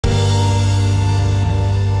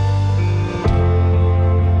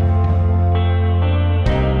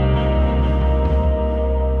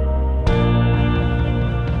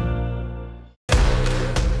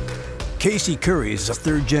Casey Currie is a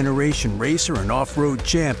third-generation racer and off-road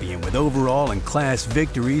champion with overall and class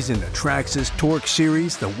victories in the Traxxas TORC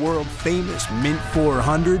Series, the world-famous Mint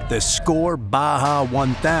 400, the SCORE Baja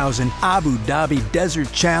 1000, Abu Dhabi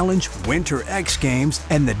Desert Challenge, Winter X Games,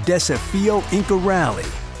 and the Desafio Inca Rally.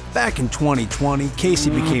 Back in 2020,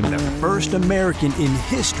 Casey became the first American in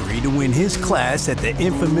history to win his class at the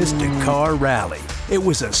infamous Dakar Rally. It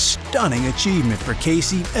was a stunning achievement for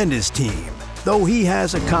Casey and his team. Though he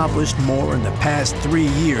has accomplished more in the past 3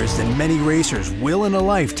 years than many racers will in a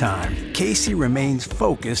lifetime, Casey remains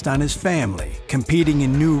focused on his family, competing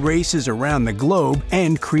in new races around the globe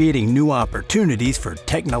and creating new opportunities for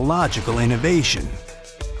technological innovation.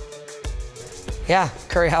 Yeah,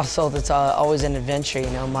 Currie household, it's always an adventure.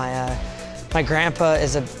 You know, my grandpa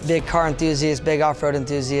is a big car enthusiast, big off-road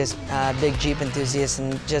enthusiast, big Jeep enthusiast,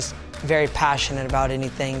 and just very passionate about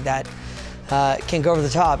anything that can go over the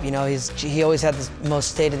top. You know, he always had the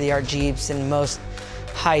most state-of-the-art Jeeps and most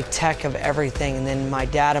high-tech of everything. And then my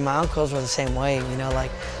dad and my uncles were the same way. You know,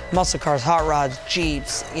 like muscle cars, hot rods,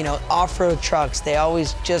 Jeeps, you know, off-road trucks. They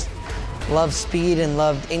always just loved speed and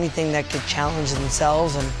loved anything that could challenge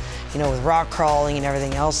themselves. And you know, with rock crawling and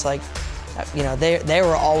everything else, like, you know, they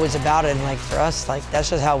were always about it. And like for us, like that's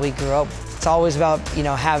just how we grew up. It's always about, you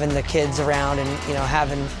know, having the kids around and, you know,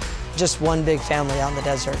 having just one big family out in the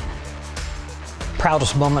desert.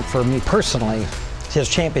 Proudest moment for me personally, his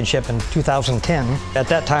championship in 2010. At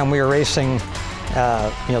that time we were racing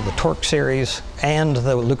you know, the TORC Series and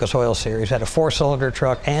the Lucas Oil Series. We had a 4-cylinder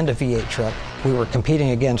truck and a V8 truck. We were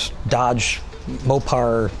competing against Dodge,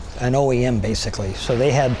 Mopar, an OEM basically. So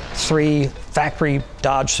they had 3 factory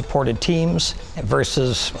Dodge supported teams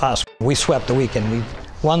versus us. We swept the weekend. We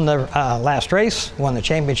won the last race, won the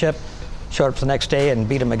championship, showed up the next day and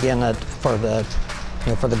beat them again for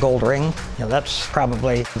the gold ring. You know, that's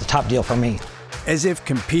probably the top deal for me. As if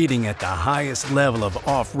competing at the highest level of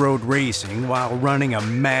off-road racing while running a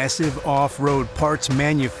massive off-road parts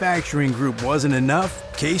manufacturing group wasn't enough,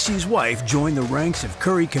 Casey's wife joined the ranks of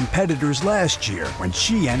Currie competitors last year when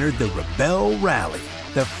she entered the Rebelle Rally,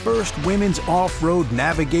 the first women's off-road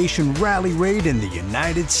navigation rally raid in the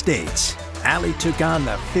United States. Allie took on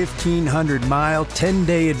the 1,500-mile,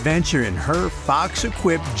 10-day adventure in her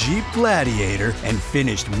Fox-equipped Jeep Gladiator and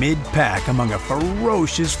finished mid-pack among a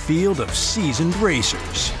ferocious field of seasoned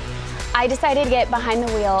racers. I decided to get behind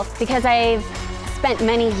the wheel because I've spent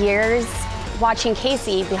many years watching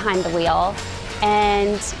Casey behind the wheel,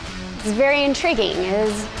 and it's very intriguing. It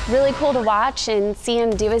was really cool to watch and see him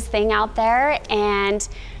do his thing out there. And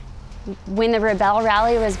when the Rebelle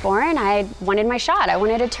Rally was born, I wanted my shot. I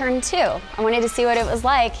wanted to turn 2. I wanted to see what it was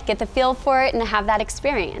like, get the feel for it, and have that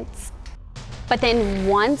experience. But then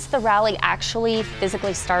once the rally actually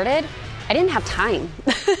physically started, I didn't have time.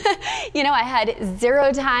 You know, I had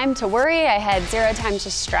 0 time to worry. I had 0 time to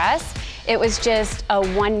stress. It was just a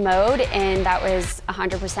one mode, and that was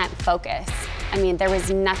 100% focus. I mean, there was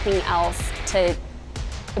nothing else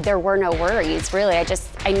there were no worries, really.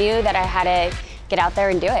 I knew that I had to get out there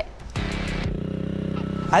and do it.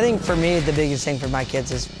 I think for me, the biggest thing for my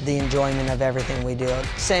kids is the enjoyment of everything we do.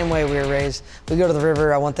 Same way we were raised. We go to the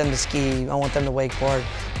river, I want them to ski, I want them to wakeboard,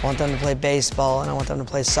 I want them to play baseball, and I want them to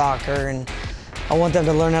play soccer, and I want them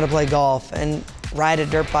to learn how to play golf, and ride a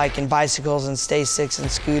dirt bike and bicycles and stay sticks and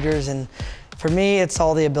scooters. And for me, it's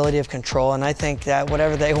all the ability of control, and I think that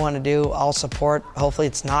whatever they want to do, I'll support. Hopefully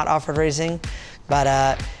it's not off-road racing,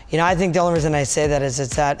 but you know, I think the only reason I say that is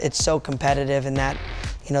that it's so competitive, and that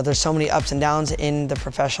you know, there's so many ups and downs in the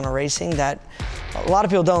professional racing that a lot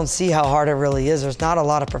of people don't see how hard it really is. There's not a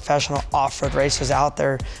lot of professional off-road racers out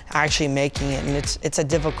there actually making it, and it's a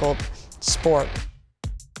difficult sport.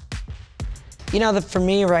 You know, for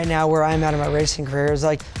me right now, where I'm at in my racing career is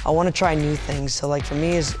like, I want to try new things. So like for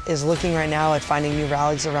me is looking right now at finding new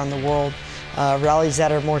rallies around the world, rallies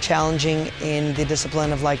that are more challenging in the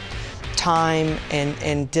discipline of like time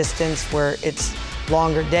and distance, where it's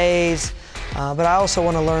longer days. But I also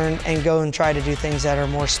want to learn and go and try to do things that are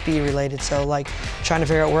more speed related. So like trying to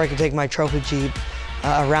figure out where I can take my trophy Jeep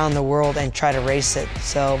around the world and try to race it.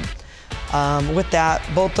 So with that,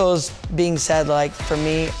 both those being said, like for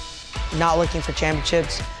me, not looking for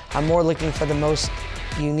championships, I'm more looking for the most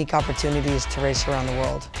unique opportunities to race around the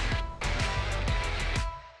world.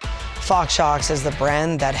 Fox Shocks is the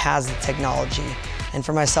brand that has the technology. And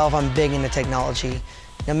for myself, I'm big into technology.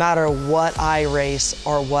 No matter what I race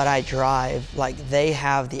or what I drive, like they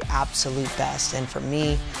have the absolute best. And for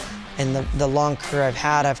me, in the long career I've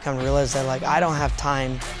had, I've come to realize that like I don't have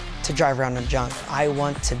time to drive around in junk. I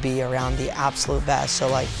want to be around the absolute best. So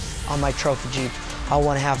like on my trophy Jeep, I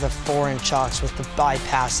want to have the 4-inch shocks with the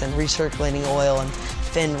bypass and recirculating oil and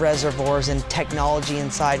fin reservoirs and technology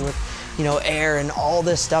inside with, you know, air and all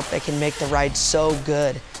this stuff that can make the ride so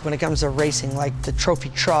good. When it comes to racing, like the trophy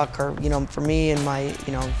truck, or, you know, for me and my,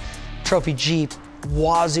 you know, trophy Jeep,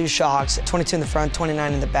 wazoo shocks, 22 in the front,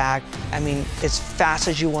 29 in the back. I mean, as fast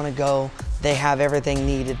as you want to go, they have everything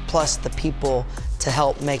needed, plus the people to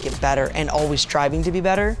help make it better and always striving to be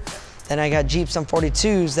better. Then I got Jeeps on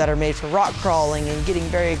 42s that are made for rock crawling and getting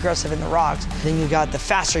very aggressive in the rocks. Then you got the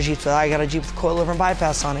faster Jeeps. I got a Jeep with coilover and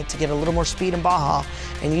bypass on it to get a little more speed in Baja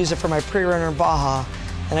and use it for my pre-runner in Baja.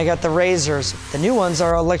 And I got the Razors. The new ones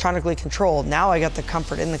are electronically controlled. Now I got the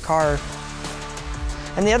comfort in the car.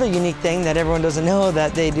 And the other unique thing that everyone doesn't know,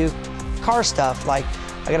 that they do car stuff, like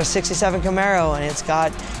I got a 67 Camaro and it's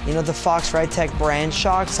got, you know, the Fox Ride-Tech brand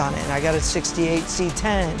shocks on it, and I got a 68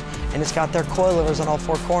 C10 and it's got their coilovers on all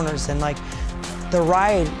four corners, and like the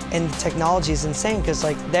ride and the technology is insane, because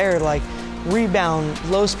like they're like rebound,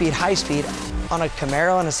 low speed, high speed on a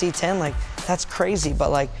Camaro and a C10, like that's crazy,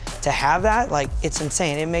 but like to have that, like it's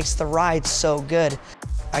insane. It makes the ride so good.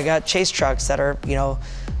 I got chase trucks that are, you know,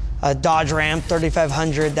 a Dodge Ram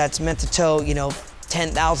 3500 that's meant to tow, you know,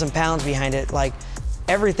 10,000 pounds behind it. Like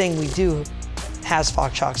everything we do has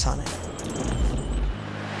Fox shocks on it.